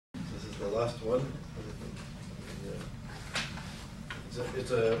the last one.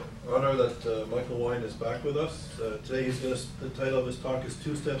 It's an honor that Michael Whine is back with us. Today the title of his talk is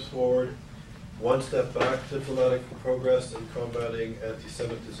 2 Steps Forward, 1 Step Back, Diplomatic Progress in Combating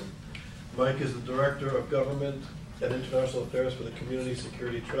Anti-Semitism. Mike is the Director of Government and International Affairs for the Community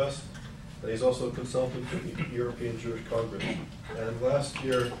Security Trust, and he's also a consultant for the European Jewish Congress. And last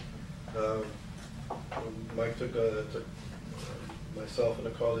year, Mike took myself and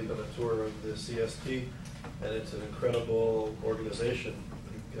a colleague on a tour of the CST, and it's an incredible organization.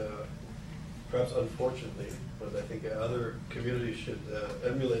 Perhaps unfortunately, but I think other communities should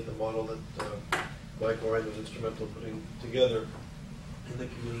emulate the model that Mike Whine was instrumental in putting together in the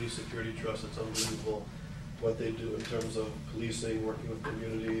Community Security Trust. It's unbelievable what they do in terms of policing, working with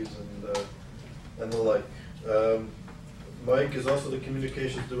communities, and the like. Mike is also the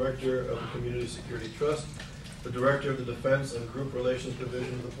Communications Director of the Community Security Trust, the Director of the Defense and Group Relations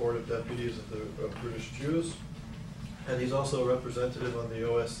Division of the Board of Deputies of British Jews, and he's also a representative on the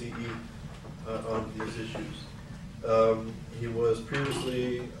OSCE on these issues. He was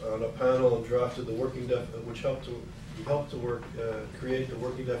previously on a panel and drafted the working which helped to create the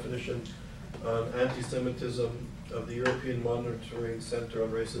working definition on anti-Semitism of the European Monitoring Center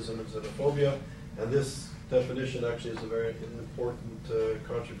on Racism and Xenophobia, and this definition actually is a very important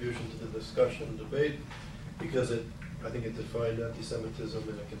contribution to the discussion and debate, because I think it defined anti-Semitism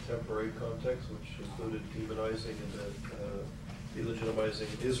in a contemporary context, which included demonizing and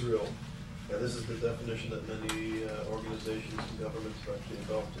delegitimizing Israel. And this is the definition that many organizations and governments have actually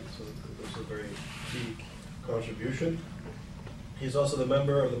adopted, so this is a very key contribution. He's also the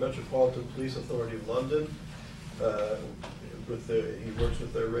member of the Metropolitan Police Authority of London. He works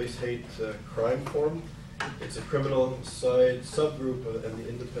with the Race Hate Crime Forum. It's a criminal side subgroup and the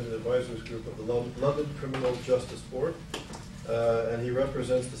independent advisors group of the London Criminal Justice Board. And he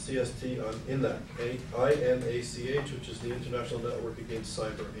represents the CST on INACH, I-N-A-C-H, which is the International Network Against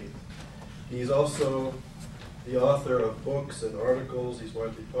Cyber Hate. He's also the author of books and articles. He's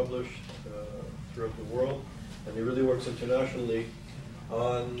widely published throughout the world, and he really works internationally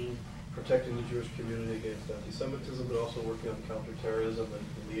on protecting the Jewish community against anti-Semitism, but also working on counterterrorism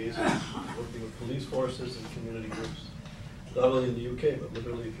and liaisons, working with police forces and community groups, not only in the UK, but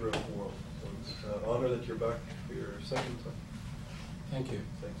literally throughout the world. So it's an honor that you're back for your second time. Thank you.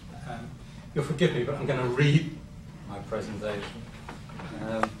 Thanks. You'll forgive me, but I'm going to read my presentation.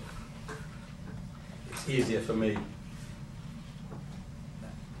 It's easier for me.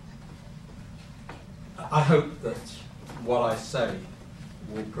 I hope that what I say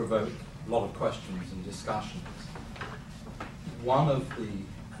will provoke a lot of questions and discussions. One of the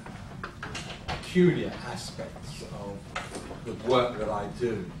peculiar aspects of the work that I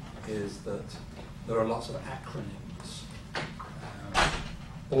do is that there are lots of acronyms.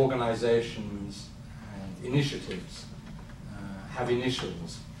 Organizations and initiatives have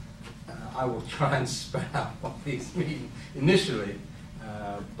initials. I will try and spell out what these mean initially,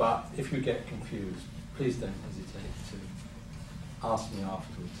 but if you get confused, please don't hesitate to ask me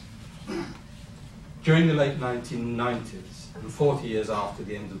afterwards. During the late 1990s, and 40 years after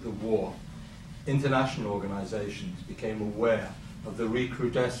the end of the war, international organizations became aware of the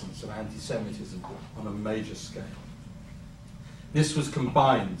recrudescence of anti-Semitism on a major scale. This was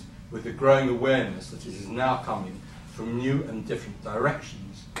combined with the growing awareness that it is now coming from new and different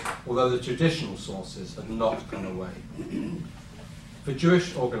directions, although the traditional sources had not gone away. For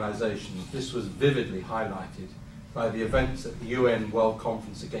Jewish organizations, this was vividly highlighted by the events at the UN World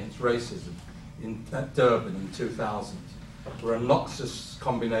Conference Against Racism at Durban in 2000, where a noxious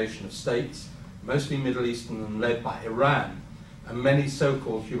combination of states, mostly Middle Eastern and led by Iran, and many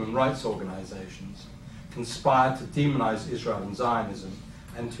so-called human rights organizations, conspired to demonize Israel and Zionism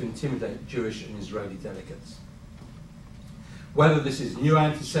and to intimidate Jewish and Israeli delegates. Whether this is new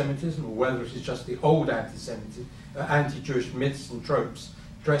anti-Semitism or whether it is just the old anti-Jewish myths and tropes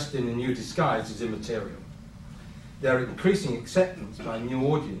dressed in a new disguise is immaterial. There are increasing acceptance by new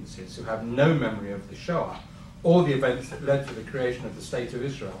audiences who have no memory of the Shoah or the events that led to the creation of the State of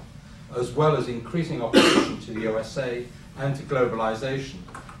Israel, as well as increasing opposition to the USA and to globalization,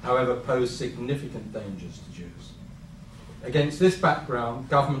 however, pose significant dangers to Jews. Against this background,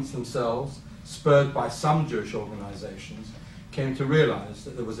 governments themselves, spurred by some Jewish organizations, came to realize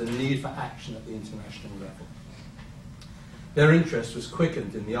that there was a need for action at the international level. Their interest was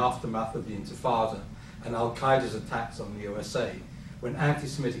quickened in the aftermath of the Intifada and Al-Qaeda's attacks on the USA, when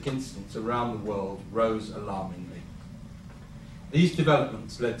anti-Semitic incidents around the world rose alarmingly. These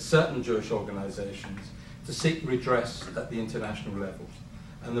developments led certain Jewish organizations to seek redress at the international level,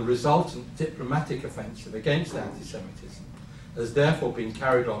 and the resultant diplomatic offensive against anti-Semitism has therefore been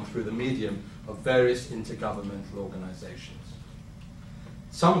carried on through the medium of various intergovernmental organisations.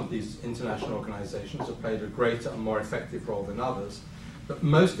 Some of these international organisations have played a greater and more effective role than others, but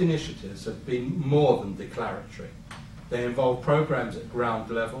most initiatives have been more than declaratory. They involve programmes at ground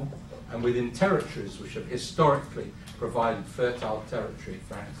level and within territories which have historically provided fertile territory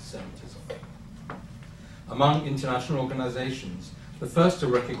for anti-Semitism. Among international organisations, the first to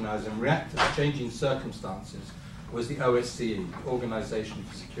recognise and react to the changing circumstances was the OSCE, the Organisation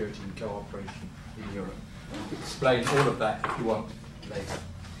for Security and Cooperation in Europe. I'll explain all of that if you want later.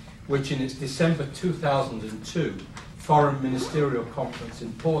 Which in its December 2002 Foreign Ministerial Conference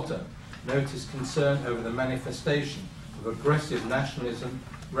in Porto noticed concern over the manifestation of aggressive nationalism,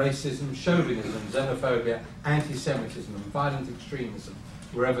 racism, chauvinism, xenophobia, anti-Semitism and violent extremism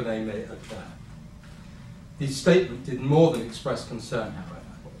wherever they may occur. The statement did more than express concern, however.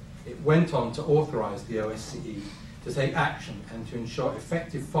 It went on to authorise the OSCE to take action and to ensure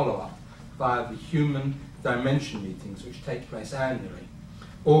effective follow-up via the Human Dimension meetings which take place annually,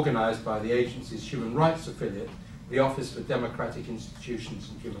 organised by the agency's human rights affiliate, the Office for Democratic Institutions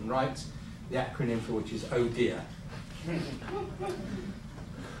and Human Rights, the acronym for which is ODIHR.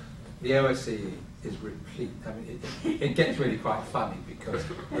 The OSCE is replete. I mean, it gets really quite funny because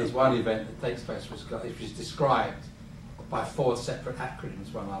there's one event that takes place which is described by 4 separate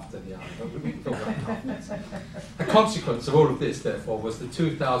acronyms, one after the other. But we can talk about that. A consequence of all of this, therefore, was the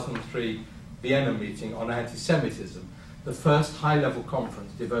 2003 Vienna meeting on anti-Semitism, the first high-level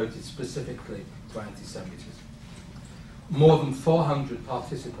conference devoted specifically to anti-Semitism. More than 400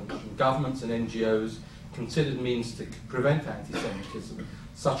 participants from governments and NGOs considered means to prevent anti-Semitism,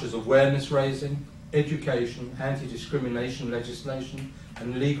 such as awareness raising, education, anti-discrimination legislation,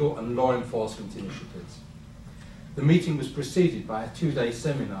 and legal and law enforcement initiatives. The meeting was preceded by a 2-day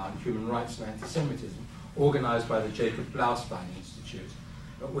seminar on human rights and anti-Semitism organised by the Jacob Blaustein Institute,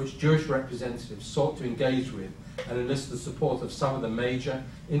 at which Jewish representatives sought to engage with and enlist the support of some of the major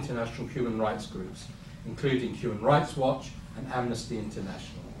international human rights groups, including Human Rights Watch and Amnesty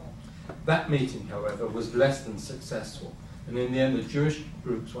International. That meeting, however, was less than successful, and in the end the Jewish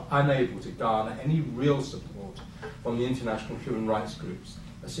groups were unable to garner any real support from the international human rights groups,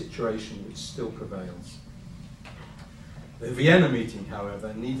 a situation which still prevails. The Vienna meeting,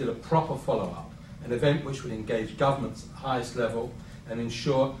 however, needed a proper follow-up, an event which would engage governments at the highest level and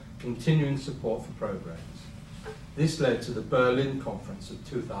ensure continuing support for programs. This led to the Berlin Conference of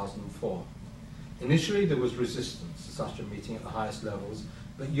 2004. Initially, there was resistance to such a meeting at the highest levels,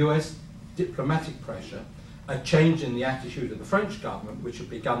 but US diplomatic pressure, a change in the attitude of the French government, which had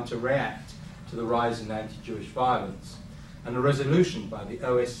begun to react to the rise in anti-Jewish violence, and a resolution by the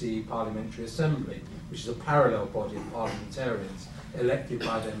OSCE Parliamentary Assembly, which is a parallel body of parliamentarians elected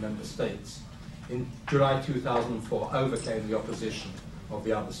by their member states, in July 2004 overcame the opposition of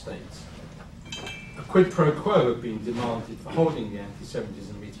the other states. A quid pro quo had been demanded for holding the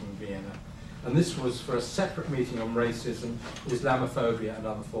anti-Semitism meeting in Vienna, and this was for a separate meeting on racism, Islamophobia and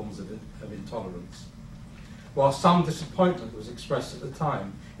other forms of intolerance. While some disappointment was expressed at the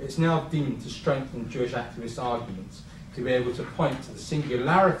time, it's now deemed to strengthen Jewish activists' arguments to be able to point to the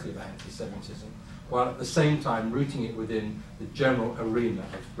singularity of anti-Semitism, while at the same time rooting it within the general arena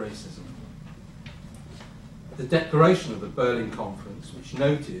of racism. The declaration of the Berlin Conference, which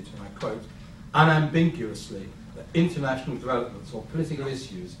noted, and I quote, unambiguously that international developments or political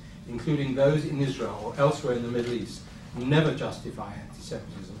issues, including those in Israel or elsewhere in the Middle East, never justify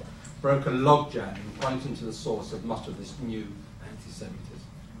anti-Semitism, broke a logjam in pointing to the source of much of this new anti-Semitism.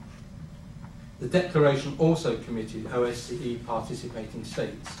 The declaration also committed OSCE participating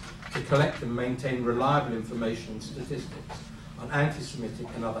states to collect and maintain reliable information and statistics on anti-Semitic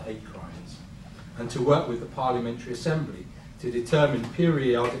and other hate crimes, and to work with the Parliamentary Assembly to determine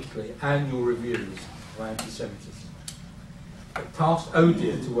periodically annual reviews of anti-Semitism. It tasked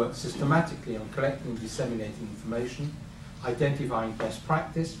ODIHR to work systematically on collecting and disseminating information, identifying best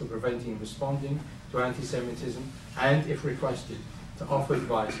practice for preventing and responding to anti-Semitism, and, if requested, to offer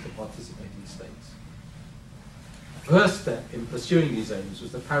advice to participating states. The first step in pursuing these aims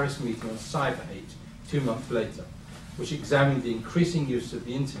was the Paris meeting on cyber hate 2 months later, which examined the increasing use of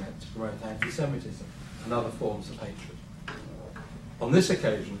the internet to promote anti-Semitism and other forms of hatred. On this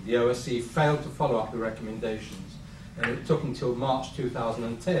occasion, the OSCE failed to follow up the recommendations, and it took until March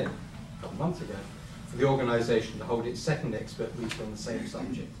 2010, a couple of months ago, for the organisation to hold its second expert meeting on the same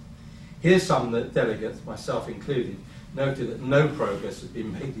subject. Here some delegates, myself included, noted that no progress had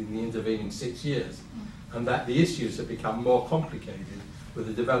been made in the intervening 6 years, and that the issues have become more complicated with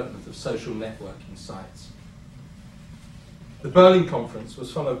the development of social networking sites. The Berlin conference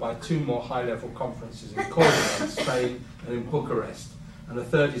was followed by 2 more high-level conferences in Cordoba, Spain, and in Bucharest, and a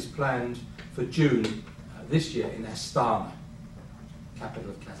third is planned for June this year in Astana,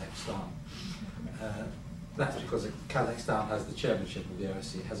 capital of Kazakhstan. That's because Kazakhstan has the chairmanship of the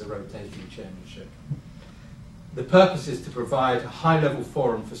OSCE, it has a rotating chairmanship. The purpose is to provide a high-level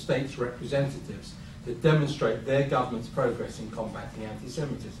forum for states' representatives to demonstrate their government's progress in combating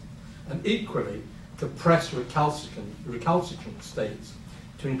anti-Semitism, and equally to press recalcitrant states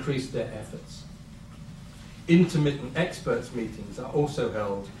to increase their efforts. Intermittent experts meetings are also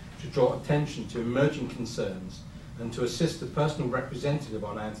held to draw attention to emerging concerns and to assist the personal representative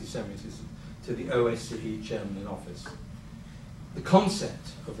on anti-Semitism to the OSCE chairman in office. The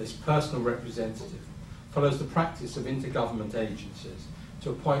concept of this personal representative follows the practice of intergovernment agencies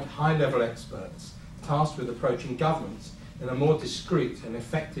to appoint high-level experts tasked with approaching governments in a more discreet and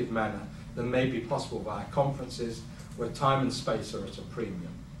effective manner than may be possible via conferences where time and space are at a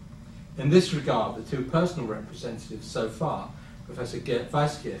premium. In this regard, the 2 personal representatives so far, Professor Gerd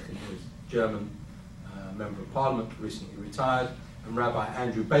Weiskirchen, who is German Member of Parliament, recently retired, and Rabbi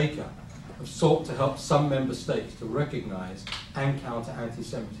Andrew Baker, have sought to help some member states to recognise and counter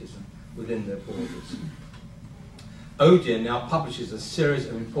anti-Semitism within their borders. ODIHR now publishes a series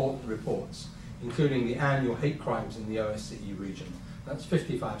of important reports, including the annual hate crimes in the OSCE region, that's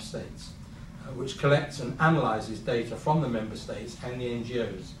 55 states, which collects and analyses data from the member states and the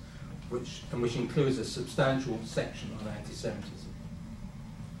NGOs, which includes a substantial section on anti-Semitism.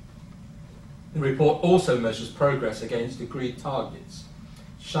 The report also measures progress against agreed targets,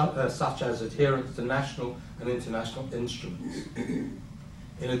 such as adherence to national and international instruments.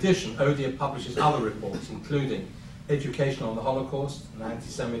 In addition, ODIHR publishes other reports, including Education on the Holocaust and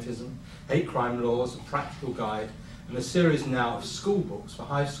Anti-Semitism, Hate Crime Laws, a Practical Guide, and a series now of school books for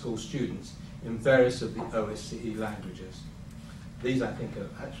high school students in various of the OSCE languages. These, I think, are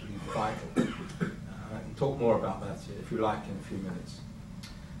actually vital. I can talk more about that, if you like, in a few minutes.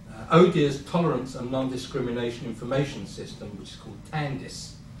 ODIHR's Tolerance and Non-Discrimination Information System, which is called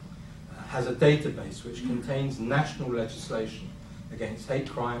TANDIS, has a database which contains national legislation against hate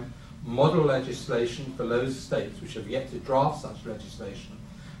crime, model legislation for those states which have yet to draft such legislation,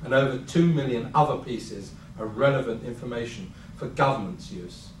 and over 2 million other pieces of relevant information for government's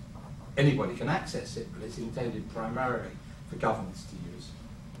use. Anybody can access it, but it's intended primarily for governments to use.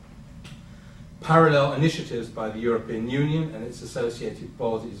 Parallel initiatives by the European Union and its associated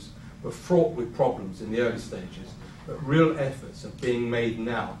bodies were fraught with problems in the early stages, but real efforts are being made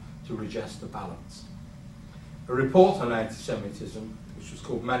now to redress the balance. A report on anti-Semitism, which was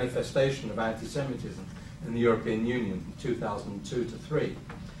called Manifestation of Anti-Semitism in the European Union from 2002-3,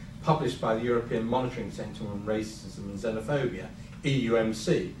 published by the European Monitoring Centre on Racism and Xenophobia,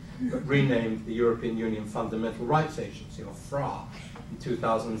 EUMC, but renamed the European Union Fundamental Rights Agency, or FRA, in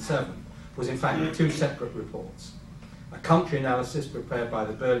 2007, was in fact 2 separate reports. A country analysis prepared by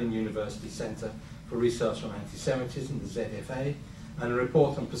the Berlin University Centre for Research on Anti-Semitism, the ZFA, and a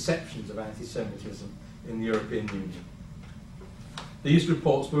report on perceptions of anti-Semitism in the European Union. These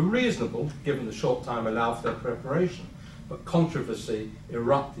reports were reasonable, given the short time allowed for their preparation, but controversy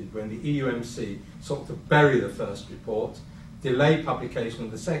erupted when the EUMC sought to bury the first report, delay publication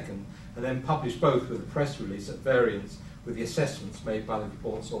of the second, and then publish both with a press release at variance with the assessments made by the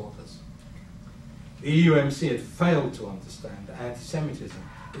report's authors. The EUMC had failed to understand that anti-Semitism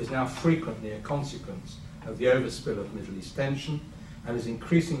is now frequently a consequence of the overspill of Middle East tension and is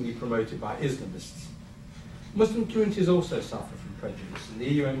increasingly promoted by Islamists. Muslim communities also suffer from prejudice, and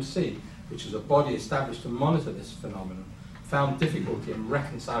the EUMC, which is a body established to monitor this phenomenon, found difficulty in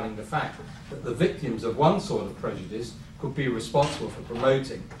reconciling the fact that the victims of one sort of prejudice could be responsible for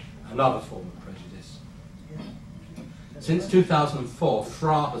promoting another form of prejudice. Since 2004,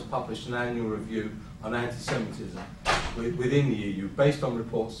 FRA has published an annual review on anti-Semitism within the EU, based on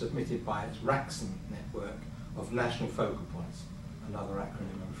reports submitted by its RACSN network of national focal points, another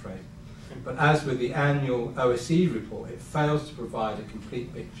acronym, I'm afraid. But as with the annual OSCE report, it fails to provide a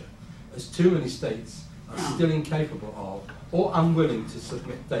complete picture, as too many states are still incapable of or unwilling to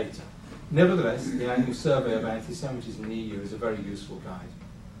submit data. Nevertheless, the annual survey of anti-Semitism in the EU is a very useful guide.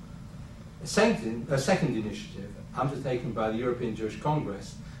 A second initiative, undertaken by the European Jewish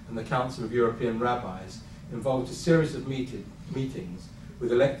Congress and the Council of European Rabbis, involved a series of meetings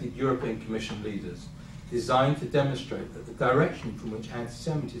with elected European Commission leaders, designed to demonstrate that the direction from which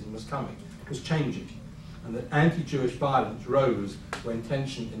anti-Semitism was coming was changing, and that anti-Jewish violence rose when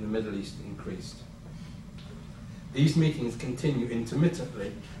tension in the Middle East increased. These meetings continue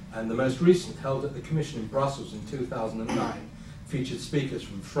intermittently, and the most recent, held at the Commission in Brussels in 2009, featured speakers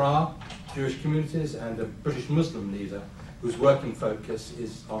from FRA, Jewish communities, and a British Muslim leader whose working focus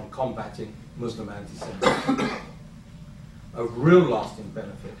is on combating Muslim anti-Semitism. Of real lasting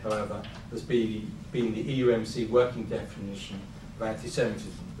benefit, however, has been the EUMC working definition of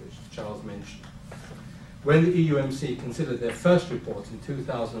anti-Semitism, which Charles mentioned. When the EUMC considered their first report in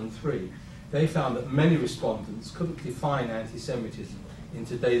 2003, they found that many respondents couldn't define anti-Semitism in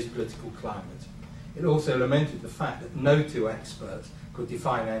today's political climate. It also lamented the fact that no two experts could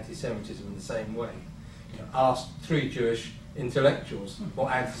define anti-Semitism in the same way. Ask 3 Jewish intellectuals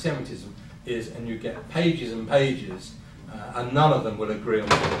what anti-Semitism is, and you get pages and pages, and none of them will agree on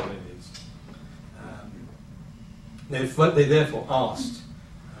what it is. They therefore asked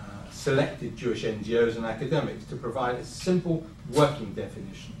selected Jewish NGOs and academics to provide a simple working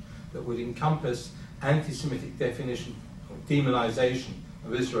definition that would encompass anti-Semitic definition or demonization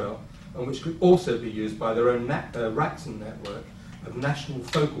of Israel, and which could also be used by their own Raxon network of national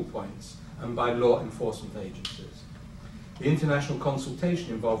focal points and by law enforcement agencies. The international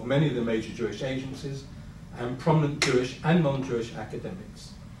consultation involved many of the major Jewish agencies and prominent Jewish and non-Jewish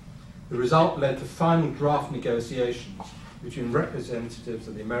academics. The result led to final draft negotiations between representatives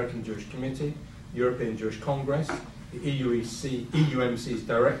of the American Jewish Committee, the European Jewish Congress, the EUMC's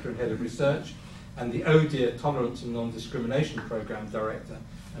Director and Head of Research, and the ODIHR Tolerance and Non-Discrimination Programme Director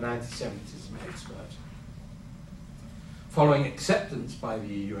and Anti-Semitism expert. Following acceptance by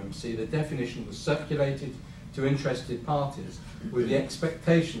the EUMC, the definition was circulated to interested parties with the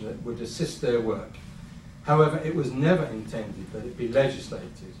expectation that it would assist their work. However, it was never intended that it be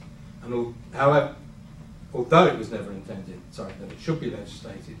legislated, and although it was never intended, that it should be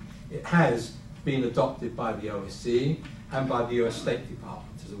legislated, it has been adopted by the OSCE and by the US State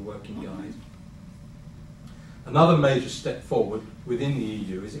Department as a working guide. Another major step forward within the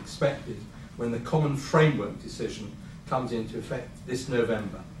EU is expected when the Common Framework Decision comes into effect this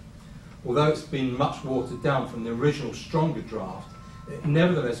November. Although it's been much watered down from the original stronger draft, it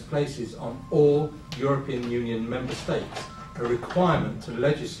nevertheless places on all European Union member states a requirement to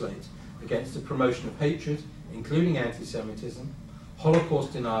legislate against the promotion of hatred, including anti-Semitism,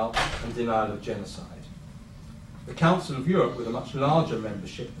 Holocaust denial, and denial of genocide. The Council of Europe, with a much larger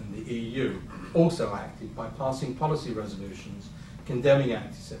membership than the EU, also acted by passing policy resolutions condemning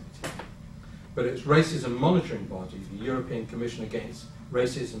anti-Semitism. But its racism monitoring body, the European Commission Against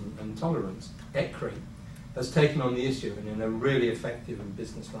Racism and Tolerance, ECRI, has taken on the issue and in a really effective and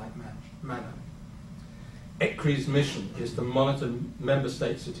business-like manner. ECRI's mission is to monitor member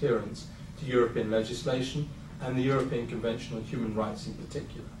states' adherence to European legislation and the European Convention on Human Rights in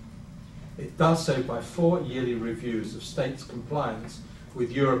particular. It does so by 4 yearly reviews of states' compliance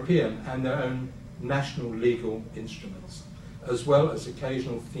with European and their own national legal instruments, as well as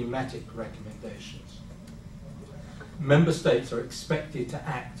occasional thematic recommendations. Member states are expected to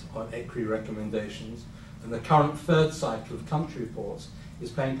act on ECRI recommendations, and the current 3rd cycle of country reports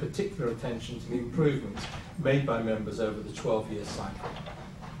is paying particular attention to the improvements made by members over the 12-year cycle.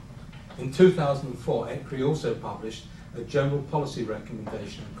 In 2004, ECRI also published a general policy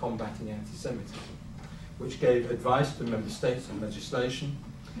recommendation on combating anti-Semitism, which gave advice to member states on legislation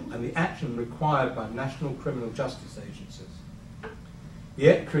and the action required by national criminal justice agencies. The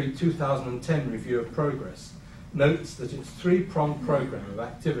ECRI 2010 Review of Progress notes that its 3-pronged programme of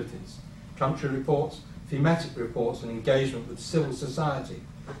activities, country reports, thematic reports and engagement with civil society,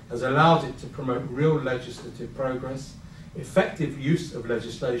 has allowed it to promote real legislative progress, effective use of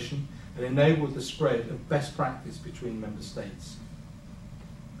legislation, and enabled the spread of best practice between member states.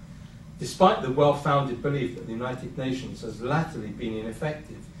 Despite the well-founded belief that the United Nations has latterly been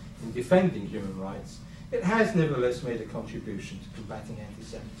ineffective in defending human rights, it has nevertheless made a contribution to combating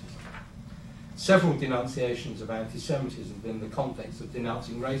anti-Semitism. Several denunciations of anti-Semitism in the context of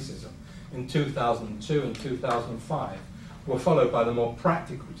denouncing racism in 2002 and 2005 were followed by the more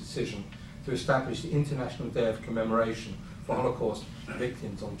practical decision to establish the International Day of Commemoration for Holocaust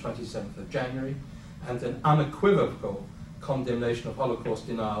victims on 27th of January, and an unequivocal condemnation of Holocaust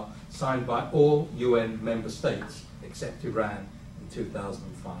denial signed by all UN member states except Iran in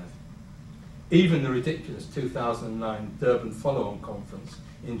 2005. Even the ridiculous 2009 Durban follow-on conference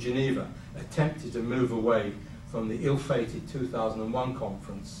in Geneva attempted to move away from the ill-fated 2001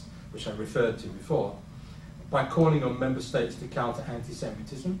 conference, which I referred to before, by calling on member states to counter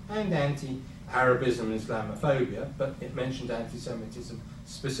anti-Semitism and anti-Arabism and Islamophobia, but it mentioned anti-Semitism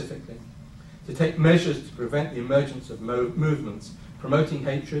specifically, to take measures to prevent the emergence of movements promoting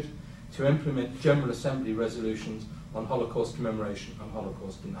hatred, to implement General Assembly resolutions on Holocaust commemoration and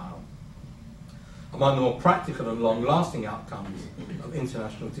Holocaust denial. Among the more practical and long-lasting outcomes of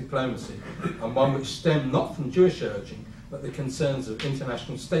international diplomacy, and one which stemmed not from Jewish urging, but the concerns of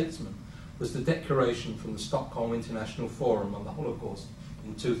international statesmen, was the declaration from the Stockholm International Forum on the Holocaust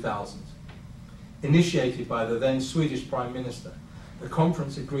in 2000. Initiated by the then Swedish Prime Minister, the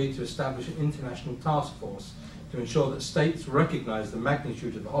conference agreed to establish an international task force to ensure that states recognise the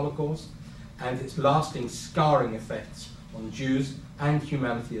magnitude of the Holocaust and its lasting scarring effects on Jews and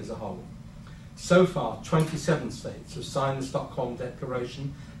humanity as a whole. So far, 27 states have signed the Stockholm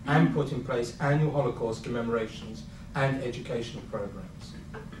Declaration and put in place annual Holocaust commemorations and educational programs.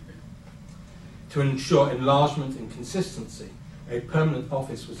 To ensure enlargement and consistency, a permanent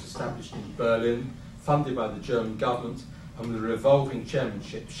office was established in Berlin, funded by the German government, and with a revolving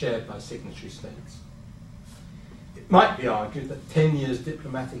chairmanship shared by signatory states. It might be argued that 10 years'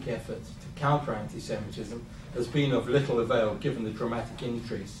 diplomatic effort to counter anti-Semitism has been of little avail given the dramatic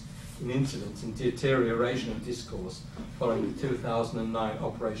increase in incidents and deterioration of discourse following the 2009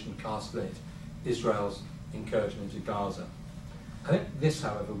 Operation Cast Lead, Israel's incursion into Gaza. I think this,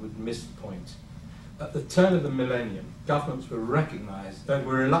 however, would miss the point. At the turn of the millennium, governments were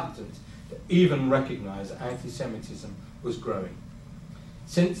reluctant to even recognise that anti-Semitism was growing.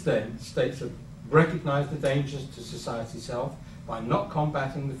 Since then, states have recognised the dangers to society's health by not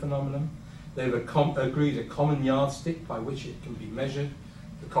combating the phenomenon. They've agreed a common yardstick by which it can be measured,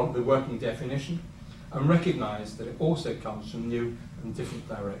 the working definition, and recognised that it also comes from new and different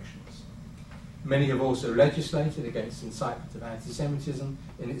directions. Many have also legislated against incitement of anti-Semitism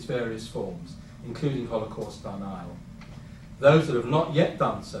in its various forms, including Holocaust denial. Those that have not yet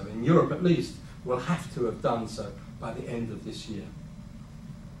done so, in Europe at least, will have to have done so by the end of this year.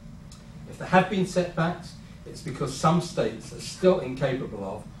 If there have been setbacks, it's because some states are still incapable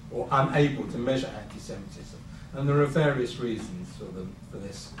of or unable to measure anti-Semitism, and there are various reasons for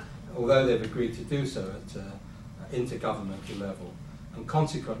this, although they've agreed to do so at intergovernmental level. And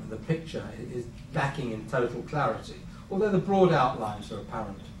consequently, the picture is lacking in total clarity, although the broad outlines are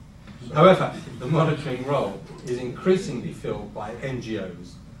apparent. However, the monitoring role is increasingly filled by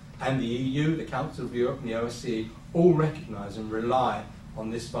NGOs, and the EU, the Council of Europe, and the OSCE all recognise and rely on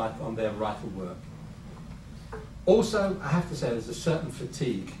their vital work. Also, I have to say, there's a certain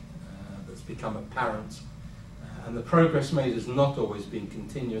fatigue that's become apparent, and the progress made has not always been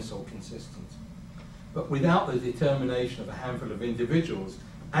continuous or consistent. But without the determination of a handful of individuals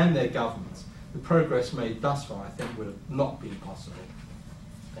and their governments, the progress made thus far, I think, would have not been possible.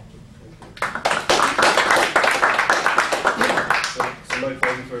 Thank you. So Mike,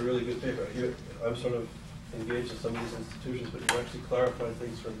 thank you for a really good paper. I'm sort of engaged in some of these institutions, but you actually clarified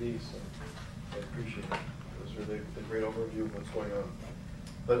things for me, so I appreciate it. It was really a great overview of what's going on.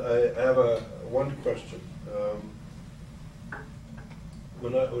 But I have one question.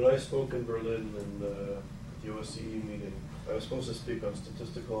 When I spoke in Berlin in the OSCE meeting, I was supposed to speak on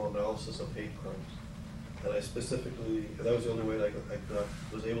statistical analysis of hate crimes. And I specifically, that was the only way I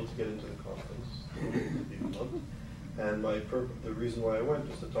was able to get into the conference, to be blunt. And the reason why I went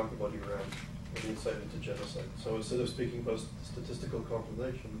was to talk about Iran and the insight into genocide. So instead of speaking about statistical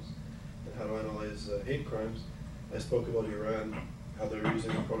compilations and how to analyze hate crimes, I spoke about Iran, how they're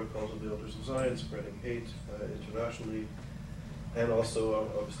using the protocols of the Elders of Zion, spreading hate internationally, and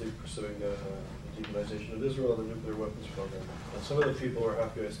also obviously pursuing the demonization of Israel and the nuclear weapons program. And some of the people were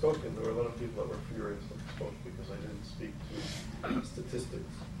happy I spoke, and there were a lot of people that were furious that I spoke because I didn't speak to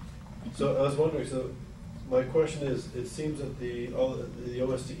statistics. So I was wondering, so my question is, it seems that the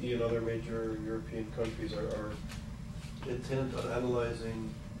OSCE and other major European countries are intent on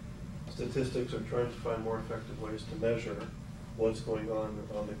analyzing statistics or trying to find more effective ways to measure what's going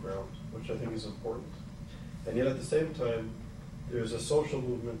on the ground, which I think is important. And yet at the same time, there's a social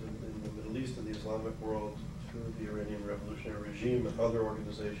movement in the Middle East and the Islamic world through the Iranian Revolutionary Regime and other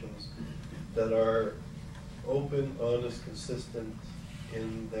organizations that are open, honest, consistent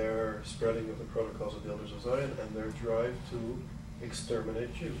in their spreading of the protocols of the Elders of Zion and their drive to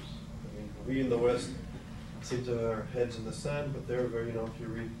exterminate Jews. I mean, we in the West seem to have our heads in the sand, but they're very, if you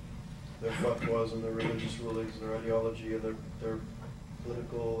read their fatwas and their religious rulings and their ideology and their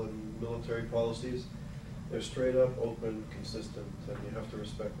political and military policies, they're straight up, open, consistent, and you have to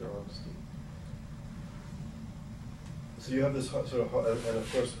respect their honesty. So you have this sort of, and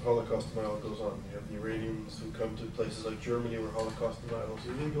of course Holocaust denial goes on. You have the Iranians who come to places like Germany where Holocaust denial is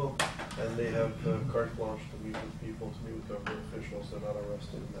illegal, and they have carte blanche to meet with people, to meet with government officials, they're not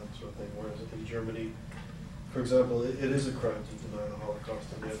arrested and that sort of thing. Whereas in Germany, for example, it is a crime to deny the Holocaust,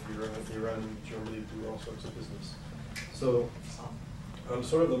 and yet Iran and Germany do all sorts of business. So on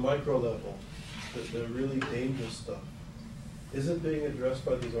sort of the micro level, the really dangerous stuff, is it being addressed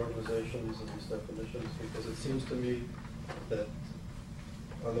by these organizations and these definitions? Because it seems to me that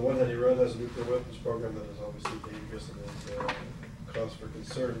on the one hand, Iran has a nuclear weapons program that is obviously dangerous and is cause for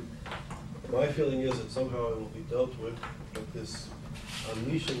concern. My feeling is that somehow it will be dealt with, but this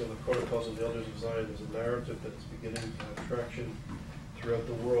unleashing of the protocols of the elders of Zion is a narrative that is beginning to have traction throughout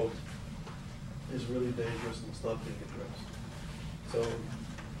the world, is really dangerous and it's not being addressed.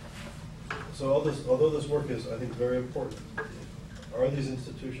 So although this work is, I think, very important, are these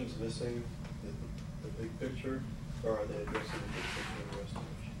institutions missing the big picture, or are they addressing the big picture of the rest of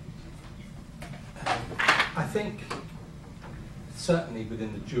it? I think certainly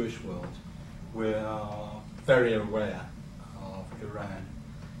within the Jewish world, we are very aware of Iran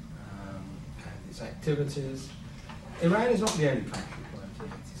and its activities. Iran is not the only country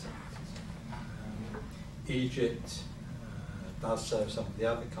promoting anti-Semitism. Egypt does so, some of the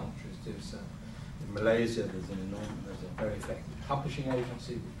other countries do so. In Malaysia, there's a very effective publishing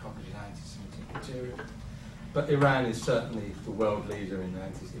agency which publishes anti-Semitic material. But Iran is certainly the world leader in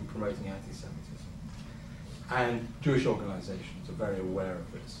promoting anti-Semitism. And Jewish organizations are very aware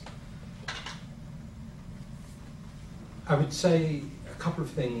of this. I would say a couple of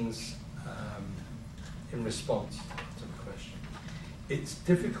things in response to the question. It's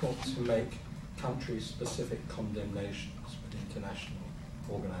difficult to make country-specific condemnations with international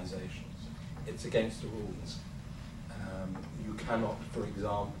organizations. It's against the rules. You cannot, for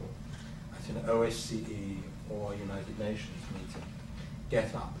example, at an OSCE or United Nations meeting,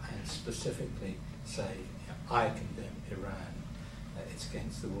 get up and specifically say, I condemn Iran, it's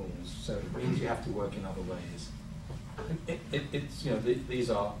against the rules. So it means you have to work in other ways. It's, these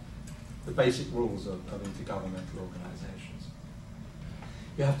are the basic rules of intergovernmental organizations.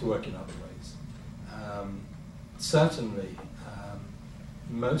 You have to work in other ways. Certainly,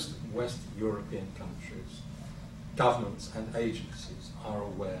 most West European countries, governments and agencies are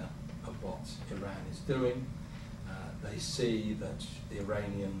aware of what Iran is doing. They see that the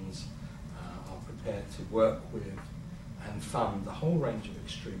Iranians are prepared to work with and fund a whole range of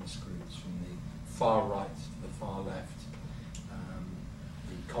extremist groups from the far right to the far left.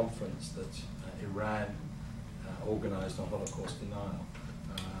 The conference that Iran organized on Holocaust denial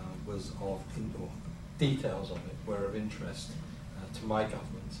was of, or details of it were of interest to my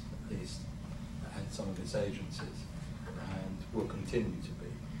government, at least, and some of its agencies, and will continue to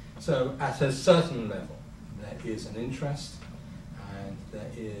be. So at a certain level, there is an interest and there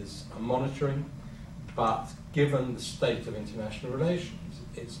is a monitoring, but given the state of international relations,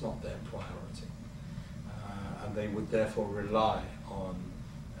 it's not their priority. And they would therefore rely on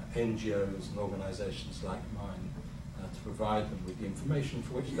NGOs and organizations like mine to provide them with the information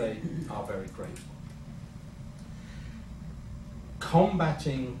for which they are very grateful.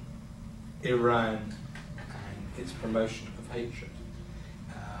 Combating Iran and its promotion of hatred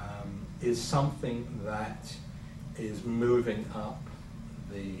is something that is moving up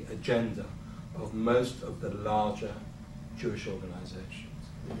the agenda of most of the larger Jewish organizations.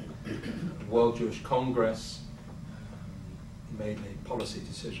 The World Jewish Congress made a policy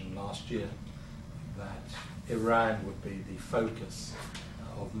decision last year that Iran would be the focus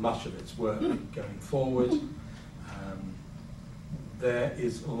of much of its work going forward. There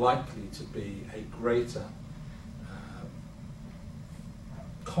is likely to be a greater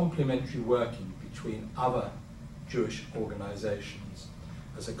complementary working between other Jewish organizations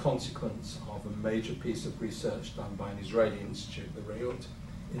as a consequence of a major piece of research done by an Israeli institute, the Reut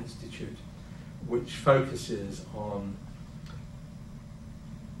Institute, which focuses on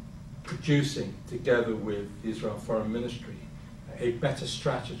producing, together with the Israel Foreign Ministry, a better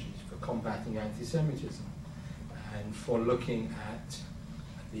strategy for combating anti-Semitism and for looking at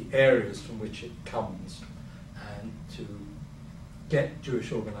the areas from which it comes and to get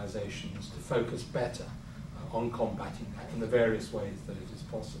Jewish organizations to focus better on combating that in the various ways that it is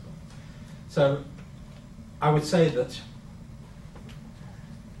possible. So I would say that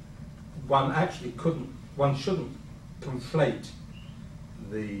one shouldn't conflate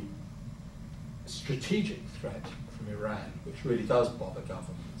the strategic threat from Iran, which really does bother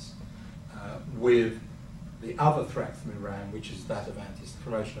governments, with the other threat from Iran, which is that of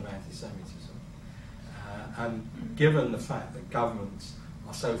promotion of anti-Semitism. And given the fact that governments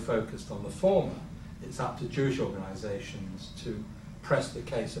are so focused on the former, it's up to Jewish organizations to press the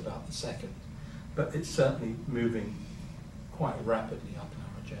case about the second. But it's certainly moving quite rapidly up in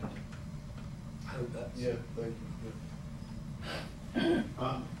our agenda. I hope that's... Yeah, thank you.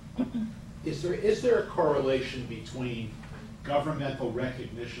 Is there a correlation between governmental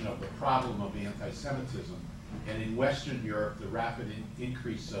recognition of the problem of anti-Semitism and in Western Europe the rapid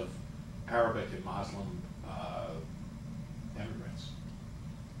increase of Arabic and Muslim immigrants?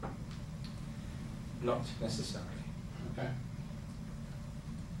 Not necessarily. Okay.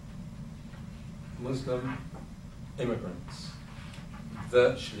 Muslim immigrants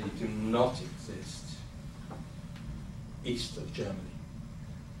virtually do not exist east of Germany.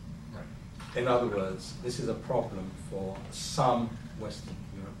 In other words, this is a problem for some Western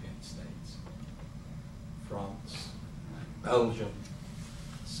European states. France, Belgium,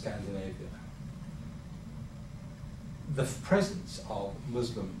 Scandinavia. The presence of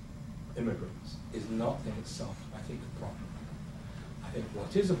Muslim immigrants is not in itself, I think, a problem. I think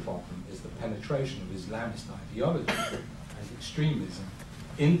what is a problem is the penetration of Islamist ideology and extremism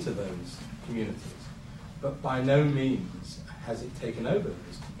into those communities. But by no means has it taken over those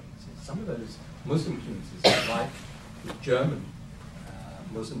communities. Some of those Muslim communities, like the German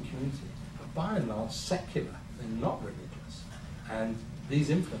Muslim community, are by and large secular. They're not religious. And these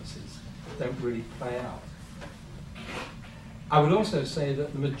influences don't really play out. I would also say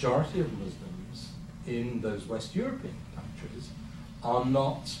that the majority of Muslims in those West European countries are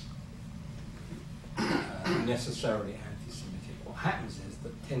not necessarily anti-Semitic. What happens is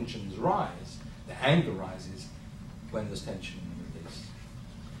that tensions rise, the anger rises when there's tension in the Middle East.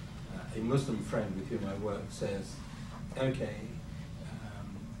 A Muslim friend with whom I work says, okay,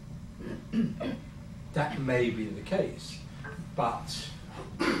 that may be the case, but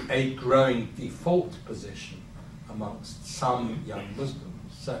a growing default position amongst some young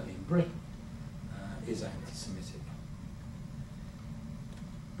Muslims, certainly in Britain, is anti-Semitic.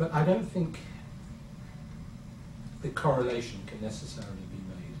 But I don't think the correlation can necessarily be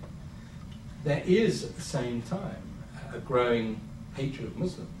made. There is, at the same time, a growing hatred of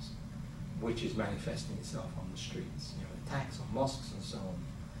Muslims, which is manifesting itself on the streets, attacks on mosques and so on.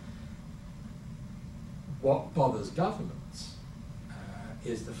 What bothers governments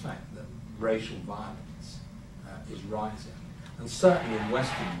is the fact that racial violence is rising. And certainly in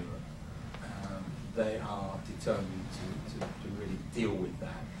Western Europe, they are determined to really deal with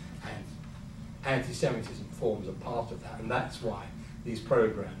that. And anti-Semitism forms a part of that. And that's why these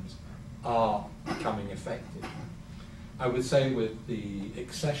programs are becoming effective. I would say with the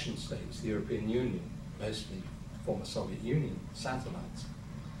accession states, the European Union, mostly former Soviet Union satellites,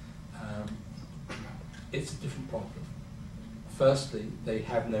 it's a different problem. Firstly, they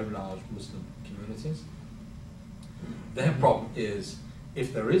have no large Muslim communities. Their problem is,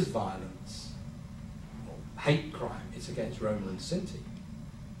 if there is violence, or hate crime, it's against Roma and Sinti,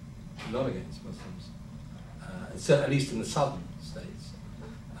 not against Muslims. So at least in the southern states.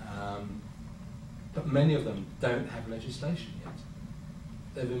 But many of them don't have legislation yet.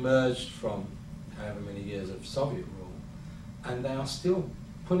 They've emerged from however many years of Soviet rule, and they are still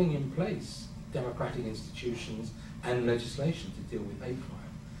putting in place democratic institutions and legislation to deal with hate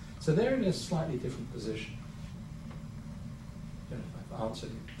crime. So they're in a slightly different position. I don't know if I've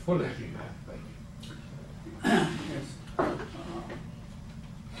answered it fully. Yes.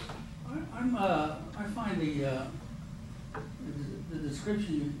 I find the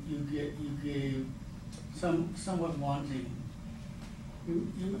description you gave somewhat wanting.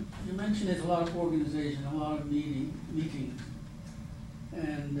 You mentioned there's a lot of organization, a lot of meetings,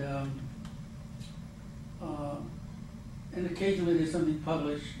 and occasionally there's something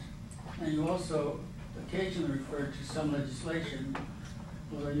published, and you also occasionally referred to some legislation,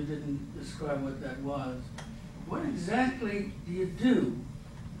 although you didn't describe what that was. What exactly do you do?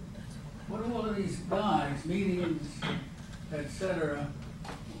 What are all of these guys, meetings, etc.?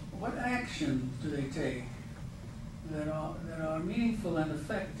 What actions do they take that are meaningful and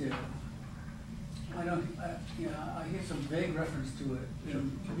effective? I hear some vague reference to it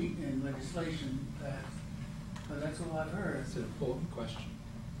in legislation, but that's all I've heard. It's an important question.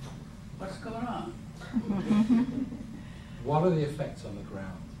 What's going on? What are the effects on the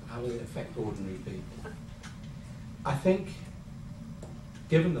ground? How do they affect ordinary people? I think,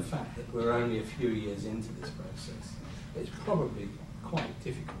 given the fact that we're only a few years into this process, it's probably quite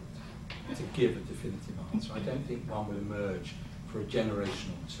difficult to give a definitive answer. I don't think one will emerge for a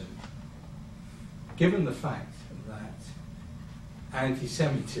generation or two. Given the fact that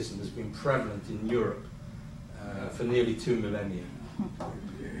anti-Semitism has been prevalent in Europe for nearly 2 millennia,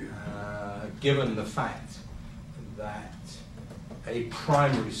 given the fact that a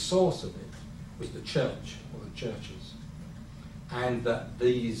primary source of it was the church or the churches, and that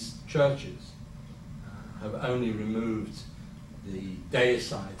these churches have only removed the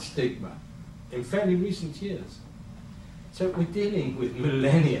deicide stigma in fairly recent years. So we're dealing with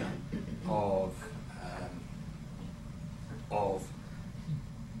millennia of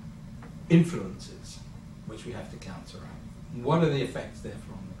influences which we have to counteract. What are the effects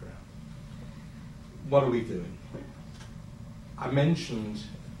therefore on the ground? What are we doing? I mentioned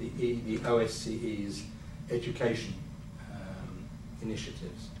the OSCE's education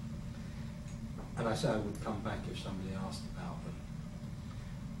initiatives, and I said I would come back if somebody asked about them.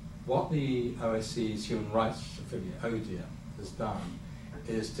 what the OSCE's Human Rights affiliate, ODIHR, has done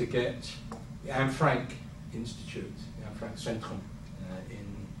is to get the Anne Frank Institute, the Anne Frank Centrum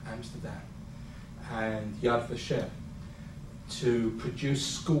in Amsterdam, and Yad Vashem to produce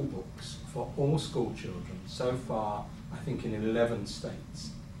school books for all school children, so far I think in 11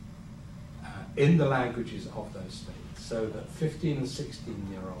 states, in the languages of those states, so that 15 and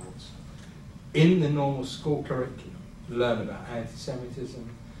 16-year-olds in the normal school curriculum learn about anti-Semitism,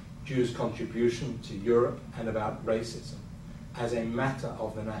 Jews' contribution to Europe, and about racism as a matter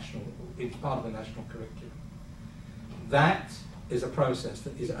of the national, it's part of the national curriculum. That is a process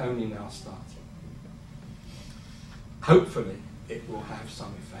that is only now starting. Hopefully, it will have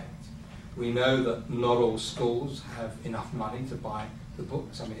some effect. We know that not all schools have enough money to buy the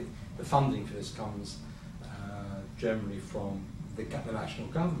books. I mean, the funding for this comes generally from the national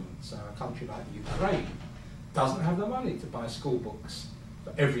government. So a country like Ukraine doesn't have the money to buy school books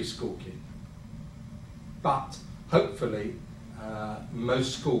for every school kid. But hopefully,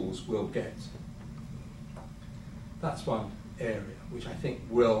 most schools will get. That's one area which I think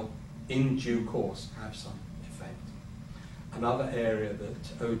will, in due course, have some effect. Another area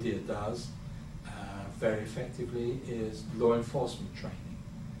that ODIHR does very effectively is law enforcement training.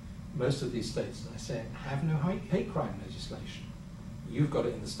 Most of these states, as I said, have no hate crime legislation. You've got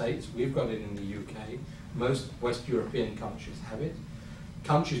it in the States, we've got it in the UK, most West European countries have it.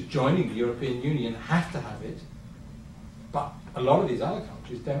 Countries joining the European Union have to have it, but a lot of these other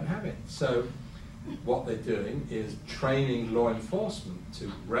countries don't have it. So what they're doing is training law enforcement to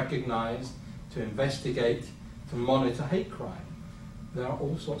recognize, to investigate, to monitor hate crime. There are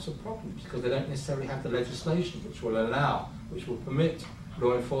all sorts of problems because they don't necessarily have the legislation which will allow, which will permit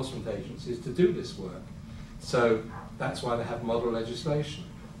law enforcement agencies to do this work. So that's why they have model legislation.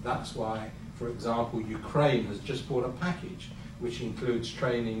 That's why, for example, Ukraine has just bought a package which includes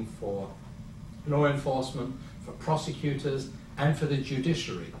training for law enforcement, for prosecutors, and for the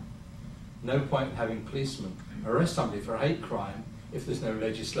judiciary. No point in having policemen arrest somebody for a hate crime if there's no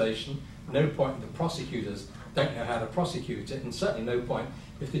legislation. No point in the prosecutors don't know how to prosecute it, and certainly no point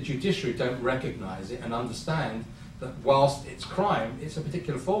if the judiciary don't recognize it and understand that whilst it's crime, it's a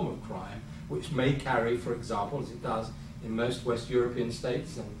particular form of crime which may carry, for example, as it does in most West European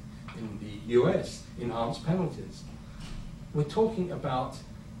states and in the US, enhanced penalties. We're talking about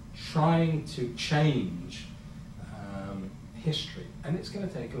trying to change history, and it's going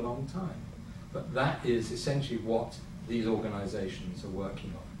to take a long time. But that is essentially what these organizations are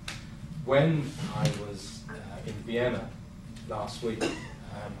working on. When I was in Vienna last week,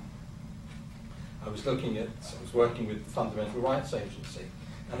 I was working with the Fundamental Rights Agency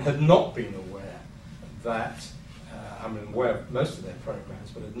and had not been aware that, I'm aware of most of their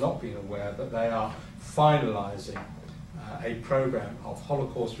programs, but had not been aware that they are finalizing a program of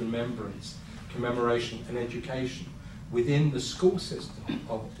Holocaust remembrance, commemoration and education within the school system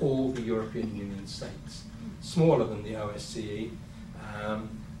of all the European Union states, smaller than the OSCE,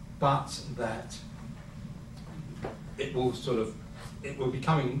 but that it will be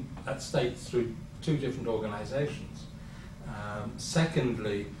coming at states through two different organizations.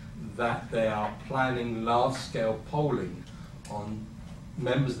 Secondly, that they are planning large-scale polling on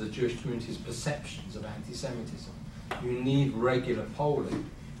members of the Jewish community's perceptions of anti-Semitism. You need regular polling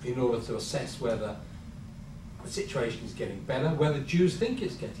in order to assess whether the situation is getting better, whether Jews think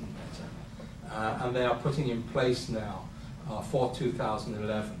it's getting better. And they are putting in place now, for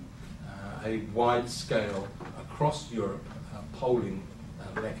 2011, a wide-scale, across Europe, polling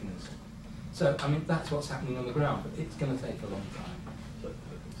mechanism. So, I mean, that's what's happening on the ground, but it's going to take a long time.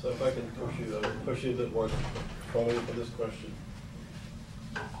 So if I can push you a bit more, following up on this question.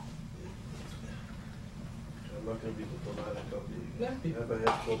 I'm not going to be diplomatic. I'll be have a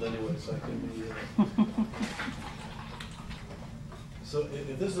head cold anyway, so I can be. So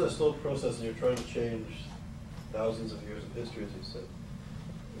if this is a slow process and you're trying to change thousands of years of history, as you said,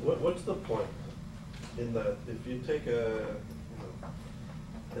 what's the point in that? If you take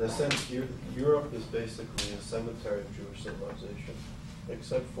in a sense, Europe is basically a cemetery of Jewish civilization,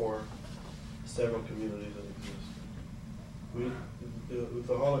 except for several communities that exist. With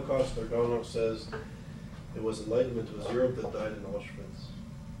the Holocaust, Organo says it was Enlightenment, it was Europe that died in Auschwitz.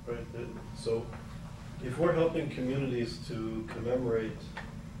 Right? So if we're helping communities to commemorate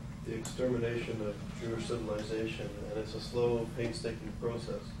the extermination of Jewish civilization, and it's a slow, painstaking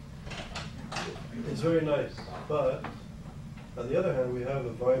process, it's very nice. But on the other hand, we have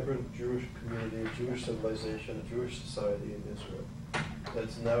a vibrant Jewish community, a Jewish civilization, a Jewish society in Israel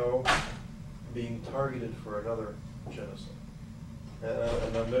that's now being targeted for another genocide.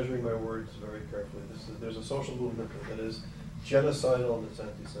 And I'm measuring my words very carefully. There's a social movement that is genocidal and it's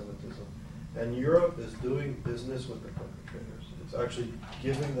anti-Semitism. And Europe is doing business with the perpetrators. It's actually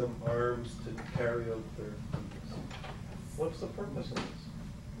giving them arms to carry out their deeds. What's the purpose of this?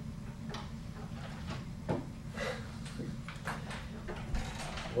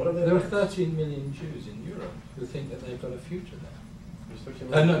 What are they? There are 13 million Jews in Europe who think that they've got a future there. There's 13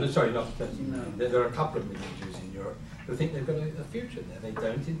 million. No, sorry, not 13 No. million. There are a couple of million Jews in Europe who think they've got a future there. They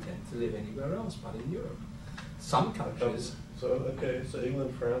don't intend to live anywhere else but in Europe. Some countries, So okay, so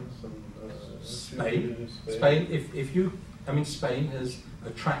England, France, and Spain. If you, I mean, Spain has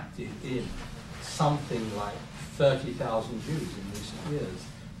attracted in something like 30,000 Jews in recent years,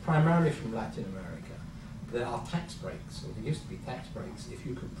 primarily from Latin America. There are tax breaks, or there used to be tax breaks, if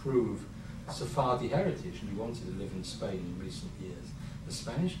you could prove Sephardi heritage and you wanted to live in Spain in recent years. The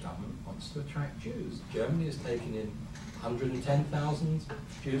Spanish government wants to attract Jews. Germany has taken in 110,000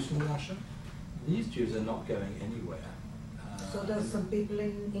 Jews from Russia. These Jews are not going anywhere. So there's some people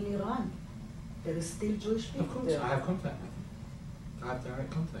in Iran. There is still Jewish people Of course, there. I have contact with them. I have direct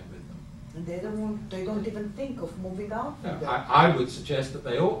contact with them. And they don't even think of moving out No, from there. I would suggest that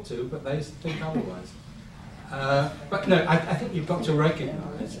they ought to, but they think otherwise. But no, I think you've got to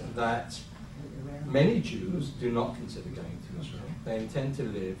recognise that many Jews do not consider going to Israel. They intend to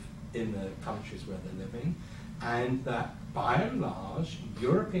live in the countries where they're living, and that by and large,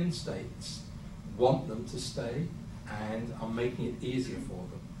 European states want them to stay and are making it easier for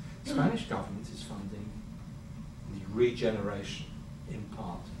them. The Spanish government is funding the regeneration, in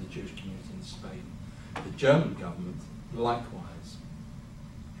part, of the Jewish community in Spain. The German government, likewise.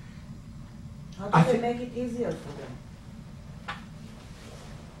 How do they make it easier for them?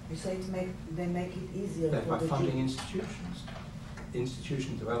 You say they make it easier By for the funding Jews. institutions,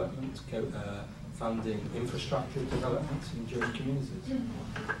 institution development, funding infrastructure development in Jewish communities.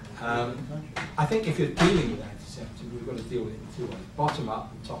 I think if you're dealing with anti-Semitism, we've got to deal with it in two ways: bottom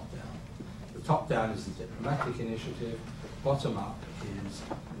up and top down. The top down is the diplomatic initiative. Bottom up is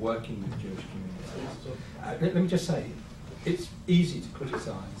working with Jewish communities. Let me just say, it's easy to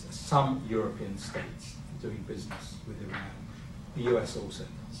criticise some European states for doing business with Iran. The US also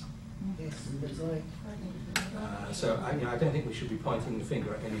does. Yes, that's right. So I don't think we should be pointing the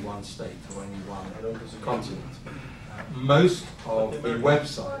finger at any one state or any one continent. Most of the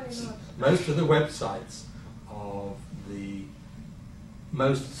websites of the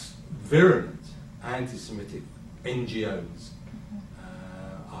most virulent anti-Semitic NGOs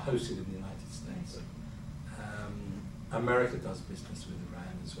are hosted in the United States. America does business with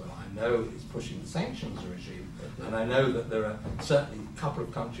Iran as well. I know it's pushing the sanctions regime, and I know that there are certainly a couple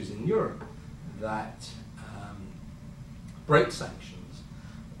of countries in Europe that break sanctions,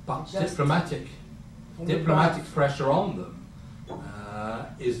 but Just diplomatic pressure on them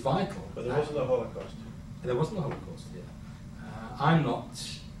is vital. But there wasn't a Holocaust. There wasn't a Holocaust here. I'm not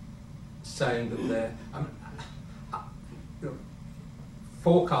saying that there.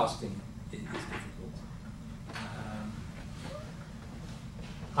 Forecasting is difficult.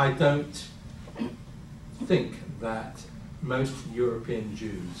 I don't think that most European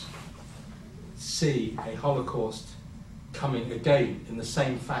Jews see a Holocaust coming again in the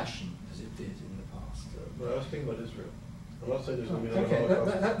same fashion as it did in the past. But I was thinking about Israel. I'm not saying there's going to be another Okay,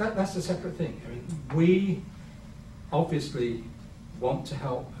 Holocaust. that's a separate thing. I mean, we obviously want to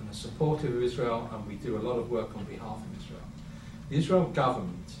help and are supportive of Israel, and we do a lot of work on behalf of Israel. The Israel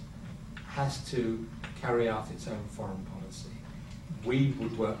government has to carry out its own foreign policy. We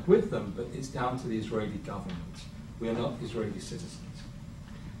would work with them, but it's down to the Israeli government. We are not Israeli citizens.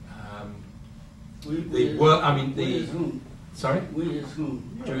 We is whom? Sorry? We is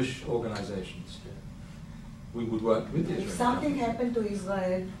whom? Jewish organizations. We would work with the Israeli If something government. happened to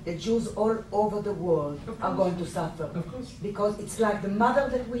Israel, the Jews all over the world Of are course. going to suffer. Of course. Because it's like the mother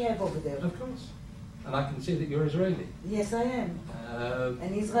that we have over there. Of course. And I can see that you're Israeli. Yes, I am.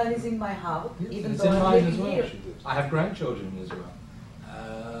 And Israel is in my heart, Yes, even it's though in I'm mine living as well. here. I have grandchildren in Israel.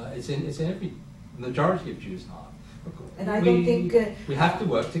 It's in every majority of Jews' heart. And I don't think, we have to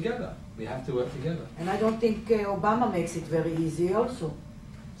work together. We have to work together. And I don't think Obama makes it very easy also.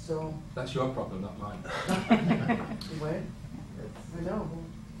 So, That's your problem, not mine. well, I know.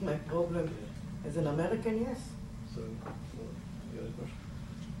 My problem as an American, yes. So, you got a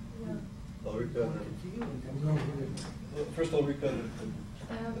question? Ulrika, and then- first Ulrika, and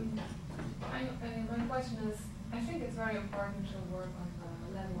then- My question is, I think it's very important to work on the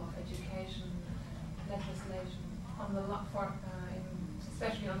level of education, legislation, on the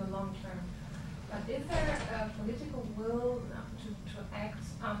especially on the long term. But is there a political will to act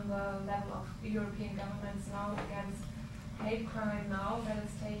on the level of European governments now against hate crime now that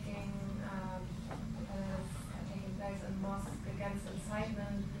is taking place in mosques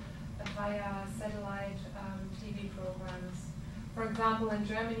example, in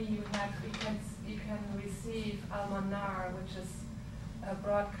Germany you can receive Al-Manar, which is a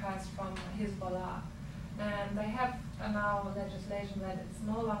broadcast from Hezbollah, and they have now legislation that it's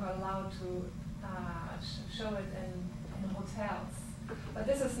no longer allowed to show it in hotels. But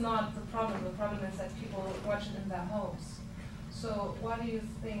this is not the problem. The problem is that people watch it in their homes. So what do you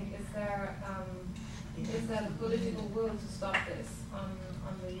think? Is there a political will to stop this on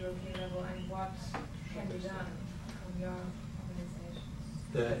the European level, and what can be done from your organization?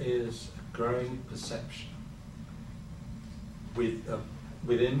 There is a growing perception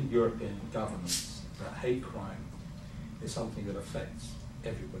within European governments that hate crime is something that affects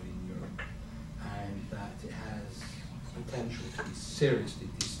everybody in Europe, and that it has potential to be seriously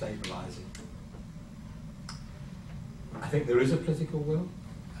destabilizing. I think there is a political will.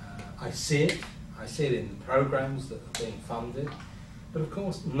 I see it in the programs that are being funded, but of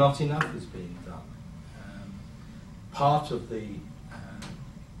course not enough is being done. Part of the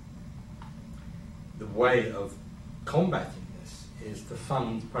way of combating this is to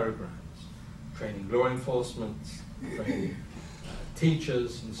fund programs, training law enforcement, training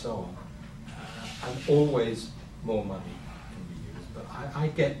teachers and so on, and always more money can be used. But I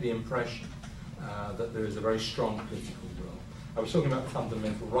get the impression that there is a very strong political will. I was talking about the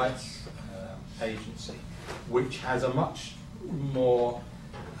Fundamental Rights Agency, which has a much more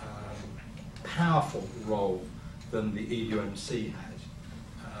powerful role than the EUMC had,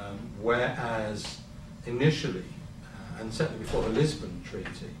 whereas initially, and certainly before the Lisbon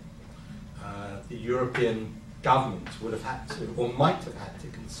Treaty, the European governments would have had to, or might have had to,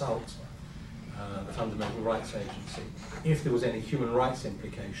 consult the Fundamental Rights Agency if there was any human rights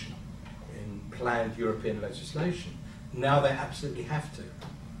implication in planned European legislation. Now they absolutely have to.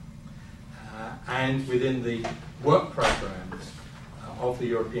 And within the work programs of the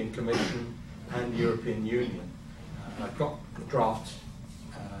European Commission and the European Union, I've got the draft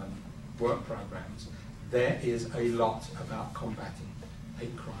work programs, there is a lot about combating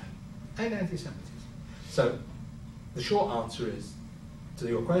hate crime and anti-Semitism. So the short answer is, to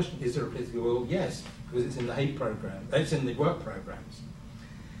your question, is there a political will? Yes, because it's in the hate program, it's in the work programs.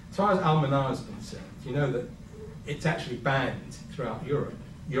 As far as Al-Manar is concerned, you know that it's actually banned throughout Europe.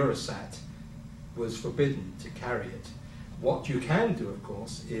 Eurosat was forbidden to carry it. What you can do, of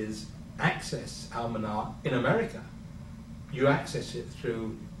course, is access Al-Manar in America. You access it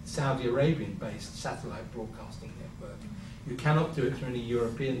through Saudi Arabian-based satellite broadcasting network. You cannot do it through any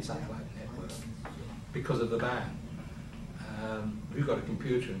European satellite network because of the ban. If you've got a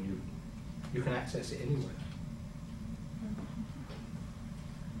computer and you can access it anywhere.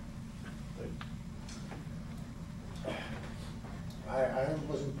 I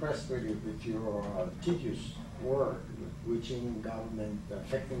was impressed really with your tedious work with reaching government,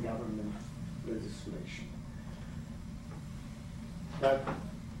 affecting government legislation. But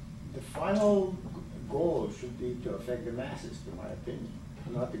the final goal should be to affect the masses, in my opinion,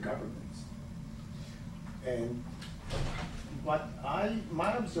 not the governments. And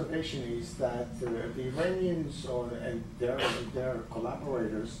my observation is that the Iranians and their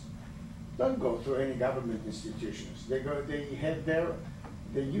collaborators don't go through any government institutions. They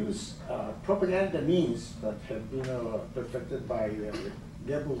use propaganda means that have been perfected by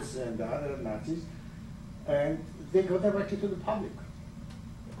Goebbels and the other Nazis, and they go directly to the public.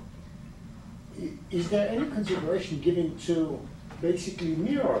 Is there any consideration given to basically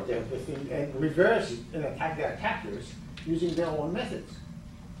mirror everything and reverse it and attack the attackers using their own methods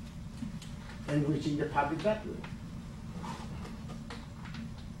and reaching the public that way?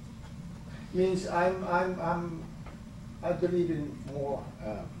 Means I believe in more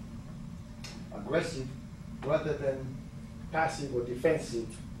aggressive rather than passive or defensive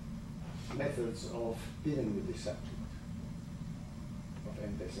methods of dealing with this subject of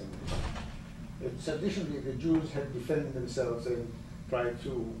anti-Semitism. Traditionally, the Jews have defended themselves and tried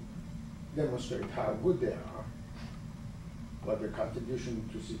to demonstrate how good they are, what their contribution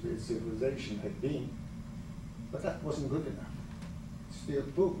to civilization had been, but that wasn't good enough. It's still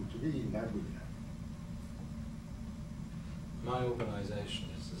proven to be not good enough. My organization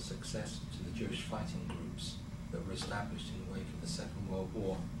is a successor to the Jewish fighting groups that were established in the wake of the Second World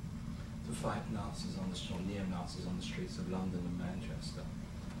War to fight Nazis or neo-Nazis on the streets of London and Manchester.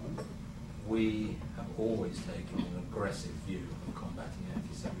 We have always taken an aggressive view of combating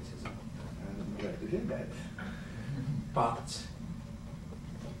anti-Semitism. I'm glad to hear that. But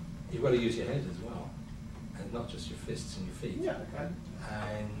you've got to use your head as well, and not just your fists and your feet. Yeah,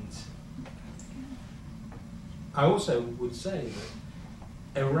 and I also would say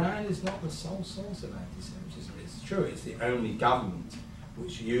that Iran is not the sole source of anti-Semitism. It's true, it's the only government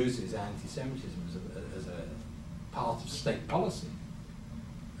which uses anti-Semitism as a part of state policy.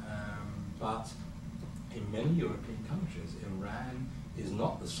 But in many European countries, Iran is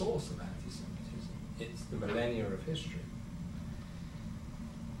not the source of anti-Semitism. It's the millennia of history.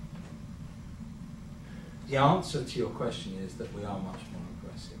 The answer to your question is that we are much more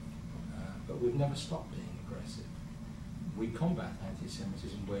aggressive, but we've never stopped being aggressive. We combat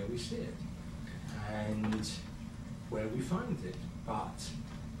anti-Semitism where we see it and where we find it, but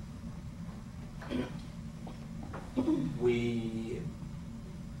we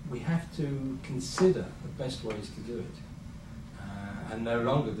have to consider the best ways to do it. And no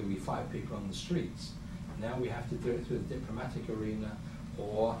longer do we fight people on the streets. Now we have to do it through the diplomatic arena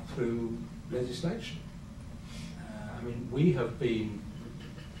or through legislation. I mean, we have been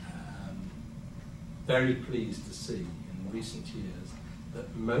very pleased to see in recent years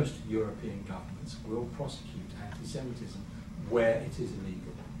that most European governments will prosecute anti-Semitism where it is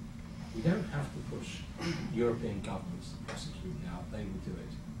illegal. We don't have to push European governments to prosecute now; they will do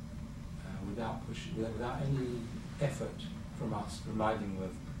it without any effort from us reminding them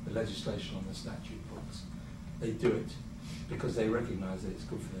of the legislation on the statute books. They do it because they recognise that it's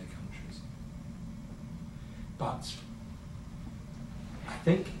good for their countries. But I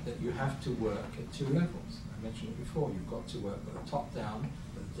think that you have to work at two levels. I mentioned it before. You've got to work at the top down,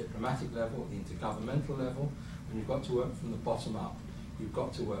 at the diplomatic level, the intergovernmental level, and you've got to work from the bottom up. You've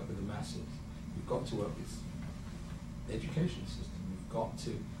got to work with the masses. You've got to work with the education system. You've got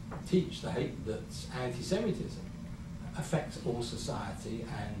to teach the hate that anti-Semitism affects all society,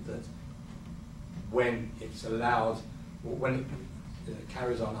 and that when it's allowed, or when it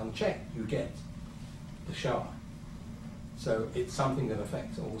carries on unchecked, you get the shower. So it's something that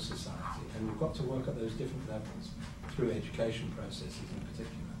affects all society, and we've got to work at those different levels through education processes in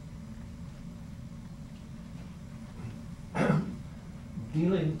particular.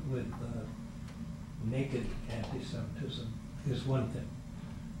 Dealing with naked anti-Semitism is one thing,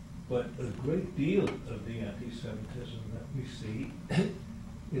 but a great deal of the anti-Semitism that we see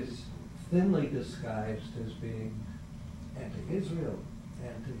is thinly disguised as being anti-Israel,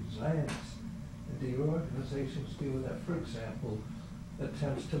 anti-Zionist. Do your organizations deal with that? For example,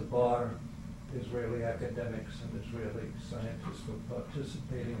 attempts to bar Israeli academics and Israeli scientists from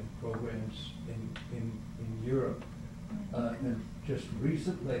participating in programs in Europe. And just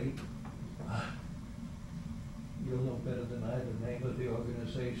recently, you'll know better than I the name of the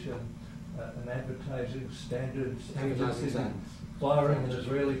organization, an advertising standards agency barring an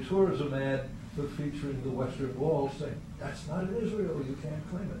Israeli tourism ad for featuring the Western Wall, saying, that's not in Israel, you can't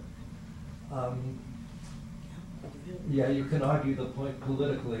claim it. Yeah, you can argue the point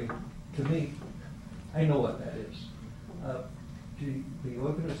politically. To me, I know what that is. Do the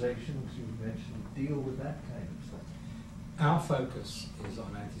organizations you mentioned deal with that kind of thing? Our focus is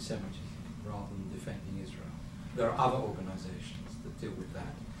on anti-Semitism rather than defending Israel. There are other organizations that deal with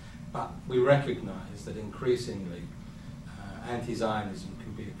that, but we recognize that increasingly anti-Zionism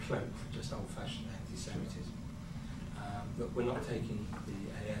can be a cloak for just old-fashioned anti-Semitism. But we're not taking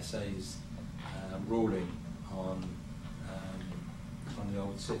the ASA's ruling on the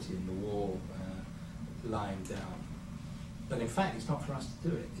old city and the wall lying down. But in fact, it's not for us to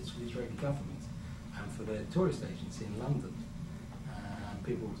do it. It's for the Israeli government and for their tourist agency in London.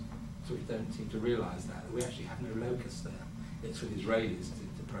 People sort of don't seem to realise that we actually have no locus there. It's for the Israelis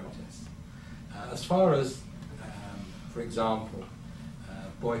to protest. As far as, for example,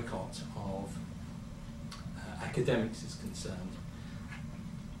 boycott of academics is concerned,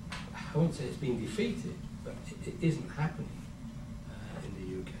 I won't say it's been defeated, but it isn't happening in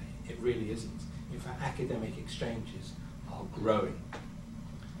the UK. It really isn't. In fact, academic exchanges are growing.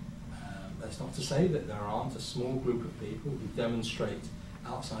 That's not to say that there aren't a small group of people who demonstrate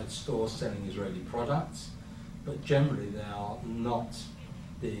outside stores selling Israeli products, but generally they are not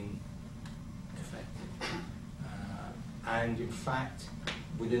being effective. And in fact,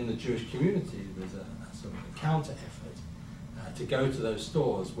 within the Jewish community, there's a sort of a counter effort to go to those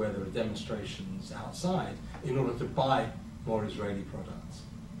stores where there are demonstrations outside in order to buy more Israeli products.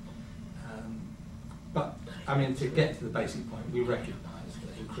 But, I mean, to get to the basic point, we recognise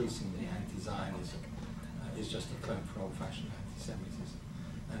that increasingly anti-Zionism is just a cloak for old-fashioned anti-Semitism.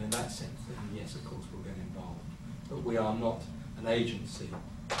 And in that sense, then yes, of course, we'll get involved. But we are not an agency.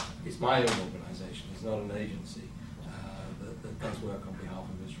 It's my own organisation. It's not an agency that does work on behalf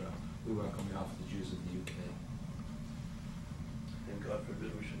of Israel. We work on behalf of the Jews of the UK. And God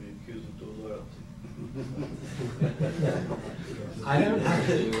forbid we should be accused of dual loyalty. I don't have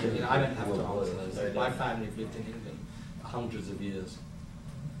to. I don't have to answer those. My family have lived in England hundreds of years.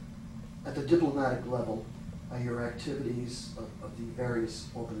 At the diplomatic level, are your activities of the various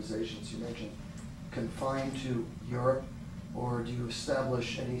organizations you mentioned confined to Europe, or do you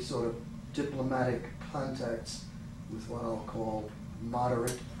establish any sort of diplomatic contacts with what I'll call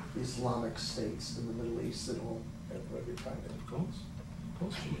moderate Islamic states in the Middle East at all? Of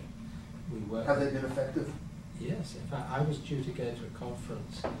course, Jimmy. We work. Have they been effective? Yes, in fact, I was due to go to a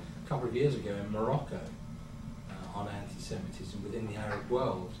conference a couple of years ago in Morocco on anti-Semitism within the Arab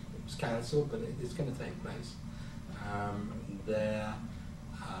world. It was cancelled, but it's going to take place. There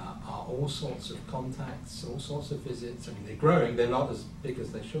are all sorts of contacts, all sorts of visits. I mean, they're growing. They're not as big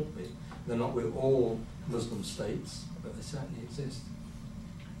as they should be. They're not with all Muslim states, but they certainly exist.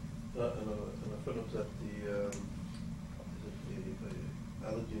 And a footnote that the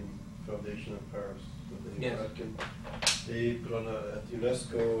Aladdin Foundation in Paris, Yes. they put on at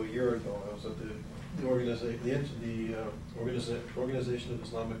UNESCO a year ago. I was at the Organization of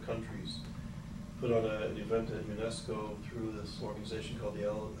Islamic Countries put on an event at UNESCO through this organization called the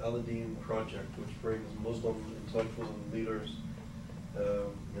Aladdin Project, which brings Muslim intellectuals and leaders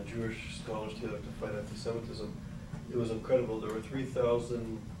and Jewish scholars together to fight anti-Semitism. It was incredible. There were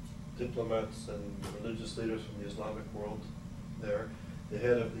 3,000 diplomats and religious leaders from the Islamic world there. The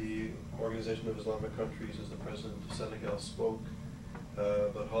head of the Organization of Islamic Countries, as the president of Senegal, spoke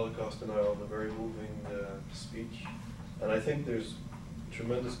about Holocaust denial in a very moving speech. And I think there's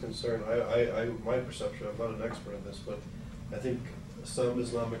tremendous concern. My perception, I'm not an expert in this, but I think some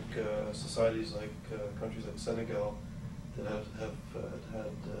Islamic societies, like countries like Senegal, that have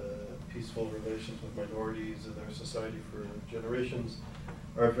had peaceful relations with minorities in their society for generations,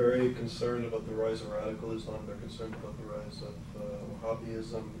 are very concerned about the rise of radical Islam. They're concerned about the rise of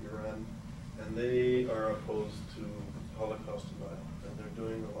Wahhabism in Iran, and they are opposed to Holocaust denial, and they're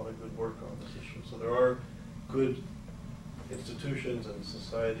doing a lot of good work on this issue. So there are good institutions and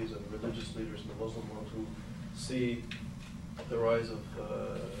societies and religious leaders in the Muslim world who see the rise of,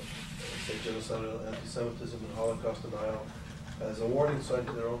 say, genocidal anti-Semitism and Holocaust denial as a warning sign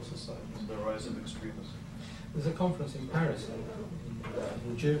to their own societies, the rise of extremism. There's a conference in Paris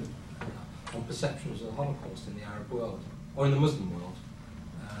in June on perceptions of the Holocaust in the Arab world, or in the Muslim world,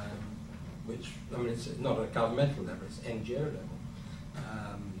 which, I mean, it's not at a governmental level, it's NGO level.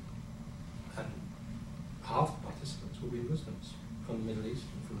 And half the participants will be Muslims from the Middle East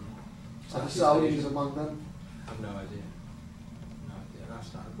and from Are the Southeast Asia. Saudis among them? I have no idea. No idea.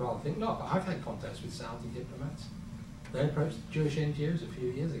 I'd rather think not, but I've had contacts with Saudi diplomats. They approached Jewish NGOs a few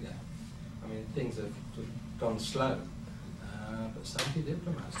years ago. I mean, things have sort of gone slow, but Saudi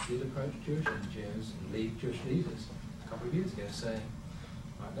diplomats did approach Jewish NGOs and Jewish leaders a couple of years ago saying,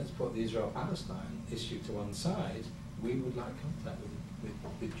 right, let's put the Israel-Palestine issue to one side. We would like contact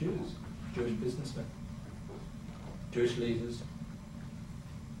with Jews, Jewish businessmen, Jewish leaders.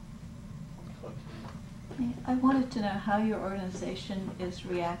 I wanted to know how your organization is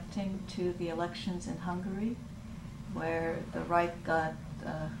reacting to the elections in Hungary, where the right got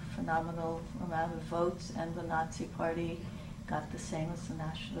a phenomenal amount of votes and the Nazi Party got the same as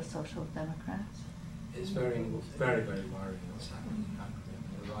the Social Democrats. It's very, very, very worrying what's happening in Hungary. I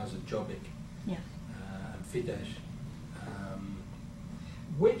mean, the rise of Jobbik and Fidesz,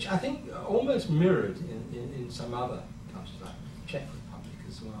 which I think almost mirrored in some other countries, like Czech Republic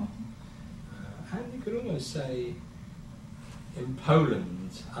as well. And you could almost say in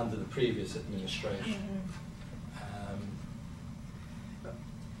Poland under the previous administration,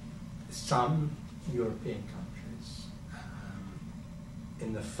 some European countries,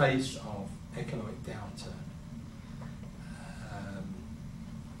 in the face of economic downturn,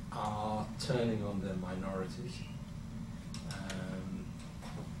 are turning on their minorities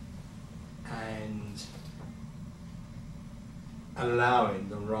and allowing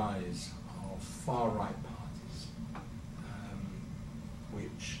the rise of far-right parties,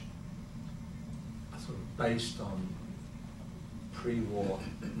 which are sort of based on pre-war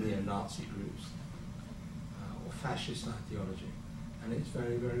neo-Nazi groups or fascist ideology, and it's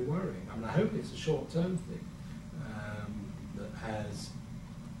very, very worrying. I mean, I hope it's a short-term thing that as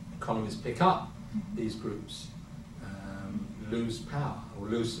economies pick up, these groups lose power or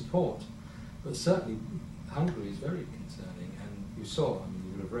lose support. But certainly, Hungary is very concerning, and you saw, I mean,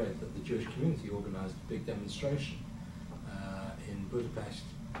 you would have read that the Jewish community organised a big demonstration in Budapest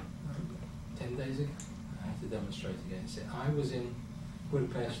 10 days ago to demonstrate against it. I was in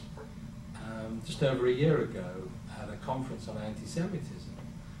Budapest just over a year ago at a conference on anti-Semitism,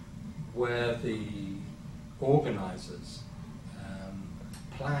 where the organisers'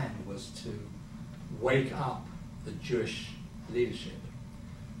 plan was to wake up the Jewish leadership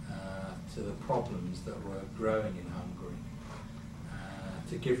to the problems that were growing in Hungary,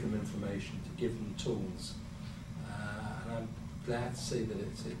 to give them information, to give them tools. And I'm glad to see that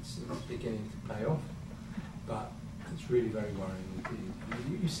it's beginning to pay off. But It's really very worrying indeed.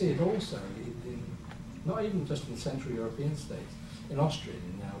 You see it also in, not even just in Central European states. In Austria,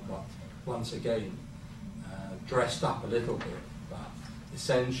 you now got, once again, dressed up a little bit, but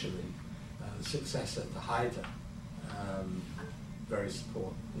essentially the successor to YIISA, very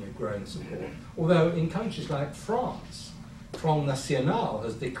support, growing support. Although in countries like France, Front National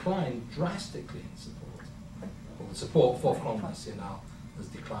has declined drastically in support. Or the support for Front National has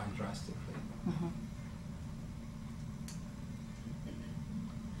declined drastically. Mm-hmm.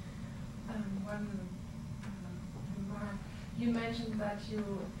 One remark. You mentioned that you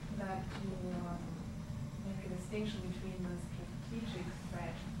make a distinction between the strategic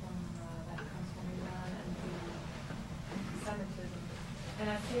threat from that comes from Iran and the anti-Semitism, and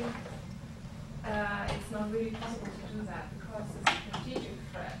I think it's not really possible to do that because the strategic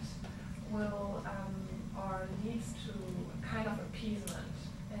threat will or leads to kind of appeasement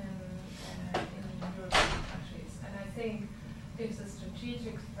in European countries, and I think if the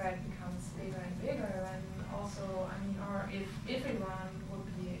strategic threat becomes bigger and bigger, and also, I mean, or if Iran would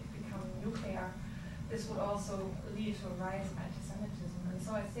become nuclear, this would also lead to a rise of anti-Semitism. And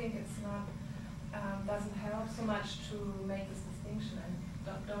so I think it's not, doesn't help so much to make this distinction and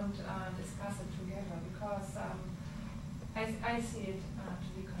don't discuss it together, because I see it to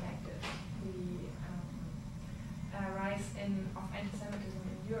be connected. The rise of anti-Semitism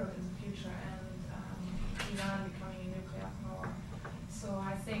in Europe in the future, and Iran becoming a nuclear power. So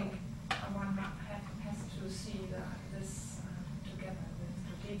I think one has to see this together, the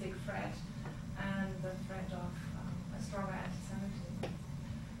strategic threat and the threat of a stronger anti-Semitism.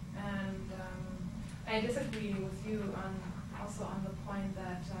 And I disagree with you also on the point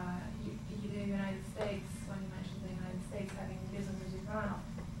that the United States, when you mentioned the United States having business with Iran,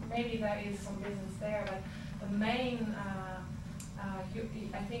 maybe there is some business there, but the main,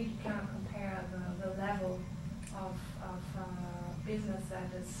 I think you cannot compare the level of business that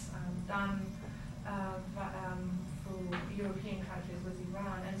is done through European countries with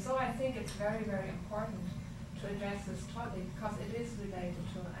Iran. And so I think it's very, very important to address this topic because it is related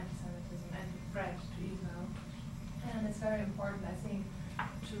to anti-Semitism and the threat to Israel. And it's very important, I think,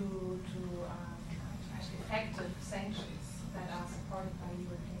 to have effective sanctions that are supported by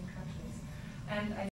European countries. And I